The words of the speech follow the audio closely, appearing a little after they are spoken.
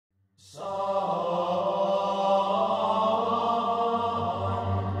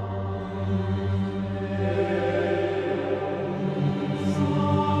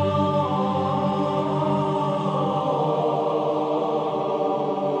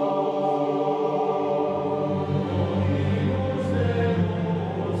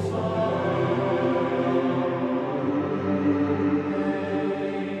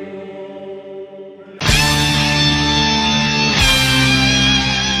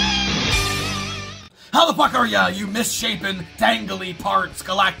How the fuck are ya, you misshapen, dangly parts,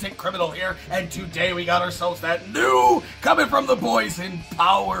 galactic criminal here? And today we got ourselves that new, coming from the boys in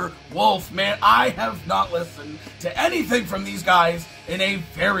POWERWOLF. Man, I have not listened to anything from these guys in a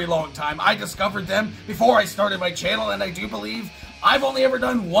very long time. I discovered them before I started my channel, and I do believe I've only ever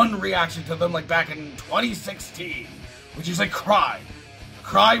done one reaction to them, like back in 2016, which is a crime. A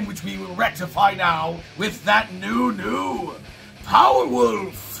crime which we will rectify now with that new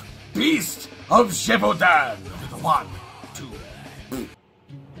POWERWOLF Beast of Gévaudan. 1, 2.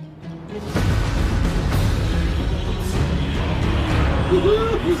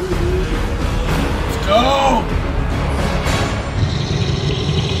 Let's go!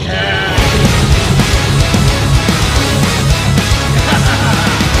 Yeah!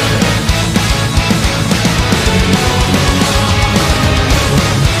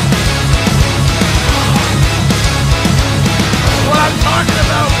 What I'm talking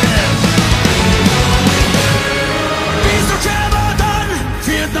about, man! Beast of Gévaudan,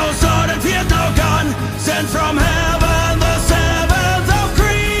 feared no sword and feared no gun, sent from heaven the seventh of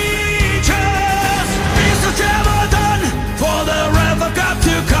creatures. Beast of Gévaudan, for the wrath of God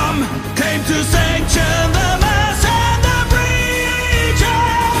to come, came to sanction the mass and the breaches.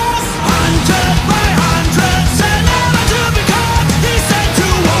 Hundred by hundreds and never to be caught, he sent to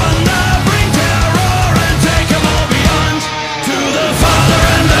wonder, bring terror and take them all beyond. To the Father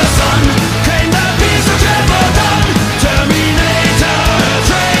and the Son came the Beast of Gévaudan, Terminator,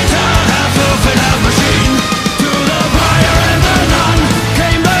 traitor, half wolf and half machine. To the Fire and the Nun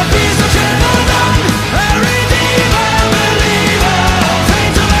came the Beast of Gévaudan, a redeemer, believer,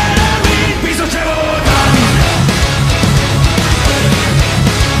 fate of enemy. Beast of Gévaudan.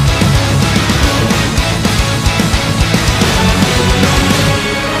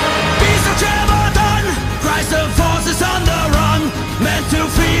 Beast of Gévaudan, Christ of forces on the run, meant to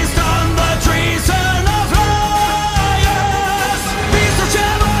feast on the treason of liars. Beast of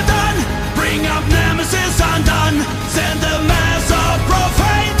Gévaudan, bring up nemesis undone, send the mass of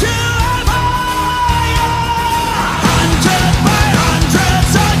profane to fire. Hundred by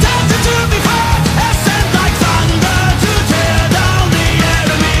hundreds attempted to be fought, as sent like thunder to tear down the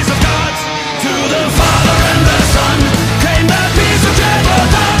enemies of God. To the Father and the Son came the Beast of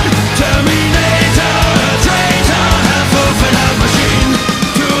Gévaudan, Terminator, traitor, half wolf and half machine.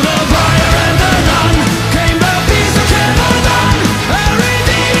 To the Fire and the Nun came the Beast of Gévaudan, a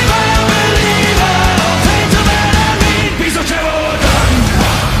redeemer, believer, fate of enemy. Beast of Gévaudan.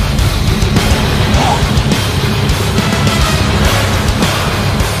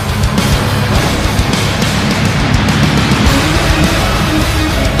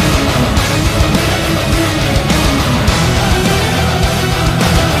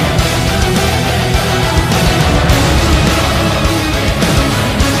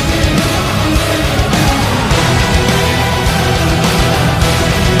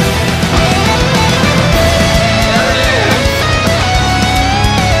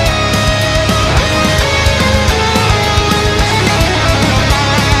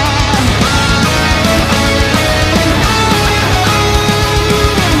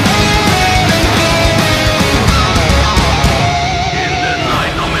 In the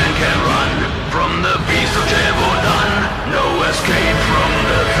night no man can run from the Beast of Gévaudan, no escape from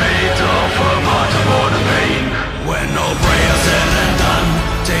the fate of a martyr born of pain. When all prayers said and done,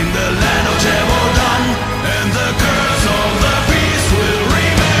 tame the land of Gévaudan, and the curse of the beast will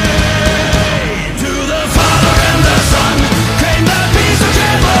remain. To the Father and the Son came the Beast of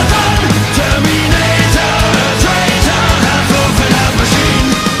Gévaudan, Terminator, traitor, half wolf and half machine.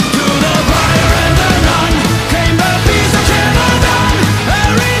 To the Fire and the Nun came the Beast of Gévaudan, a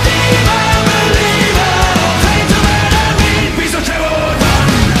redeemer, believer, fate of enemy. Beast of Gévaudan.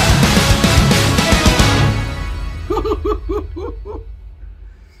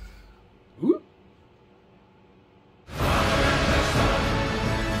 Ooh.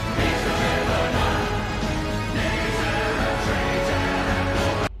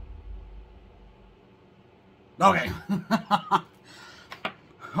 Okay.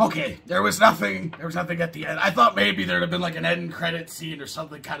 Okay, there was nothing at the end. I thought maybe there'd have been like an end credit scene or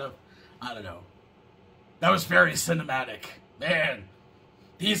something kind of, I don't know. That was very cinematic. Man,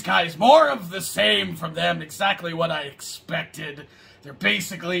 these guys, more of the same from them, exactly what I expected. They're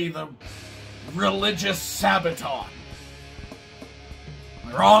basically the religious Sabaton.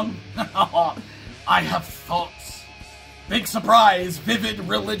 Am I wrong? I have thoughts. Big surprise, vivid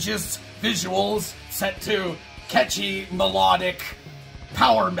religious visuals set to catchy, melodic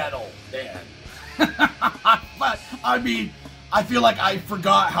power metal, man. But, I mean, I feel like I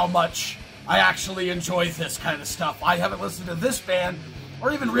forgot how much I actually enjoy this kind of stuff. I haven't listened to this band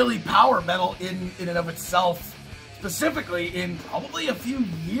or even really power metal in and of itself, specifically in probably a few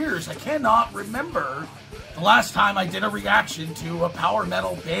years. I cannot remember the last time I did a reaction to a power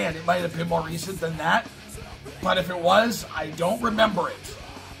metal band. It might have been more recent than that, but if it was, I don't remember it.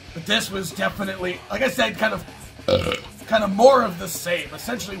 But this was definitely, like I said, kind of more of the same.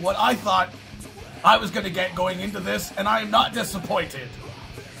 Essentially what I thought I was going to get going into this, and I am not disappointed.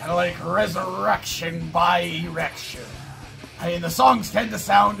 Kind of like resurrection by erection. I mean, the songs tend to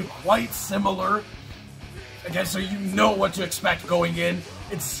sound quite similar. Again, so you know what to expect going in.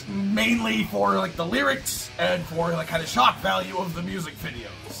 It's mainly for like the lyrics and for the kind of shock value of the music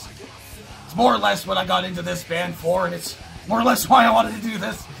videos. It's more or less what I got into this band for, and it's more or less why I wanted to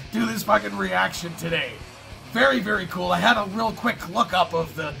do this fucking reaction today. Very, very cool. I had a real quick look up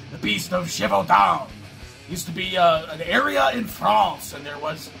of the beast of Gévaudan. Used to be an area in France, and there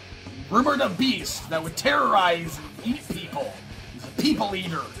was rumored a beast that would terrorize and eat people. He's a people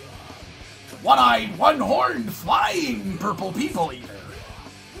eater. One-eyed, one-horned, flying purple people eater.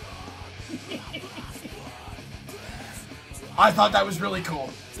 I thought that was really cool.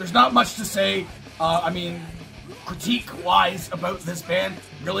 There's not much to say. I mean, critique-wise about this band,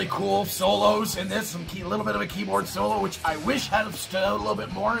 really cool solos in this. A little bit of a keyboard solo, which I wish had stood out a little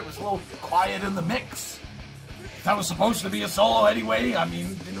bit more. It was a little quiet in the mix. That was supposed to be a solo anyway. I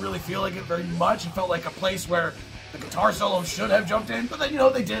mean, didn't really feel like it very much. It felt like a place where the guitar solo should have jumped in, but then, you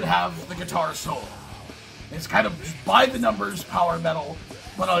know, they did have the guitar solo. It's kind of by the numbers power metal,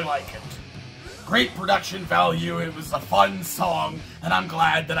 but I like it. Great production value, it was a fun song, and I'm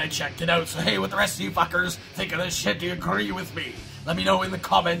glad that I checked it out. So hey, what the rest of you fuckers think of this shit? Do you agree with me? Let me know in the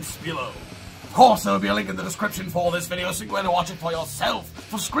comments below. Of course, there will be a link in the description for this video, so you can go ahead and watch it for yourself,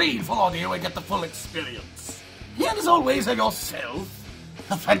 full screen, full audio, and get the full experience. And as always, have yourself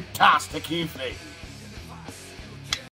a fantastic evening.